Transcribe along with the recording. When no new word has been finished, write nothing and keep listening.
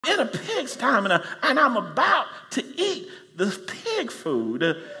in a pigsty and I'm about to eat the pig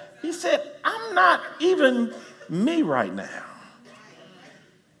food, he said, I'm not even me right now.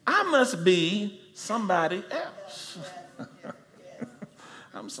 I must be somebody else.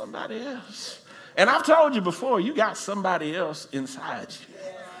 I'm somebody else. And I've told you before, you got somebody else inside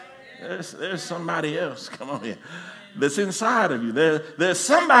you. There's somebody else, come on here, that's inside of you. There's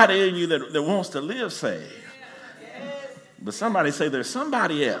somebody in you that wants to live saved. But somebody say there's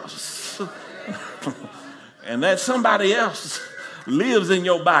somebody else. And that somebody else lives in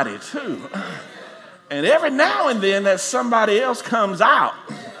your body too. And every now and then that somebody else comes out.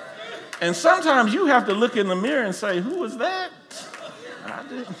 And sometimes you have to look in the mirror and say, who was that? I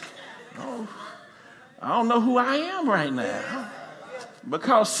don't know who I am right now.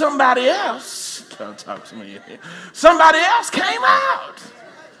 Because somebody else, talk to me, somebody else came out.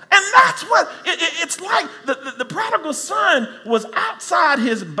 And that's what, it's like the prodigal son was outside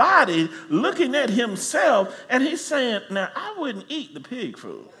his body looking at himself, and he's saying, now, I wouldn't eat the pig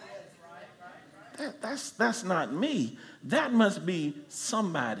food. That's not me. That must be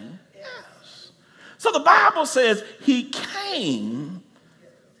somebody else. So the Bible says he came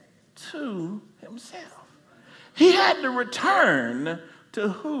to himself. He had to return to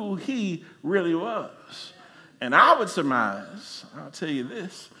who he really was. And I would surmise, I'll tell you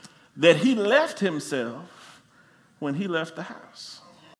this, that he left himself when he left the house.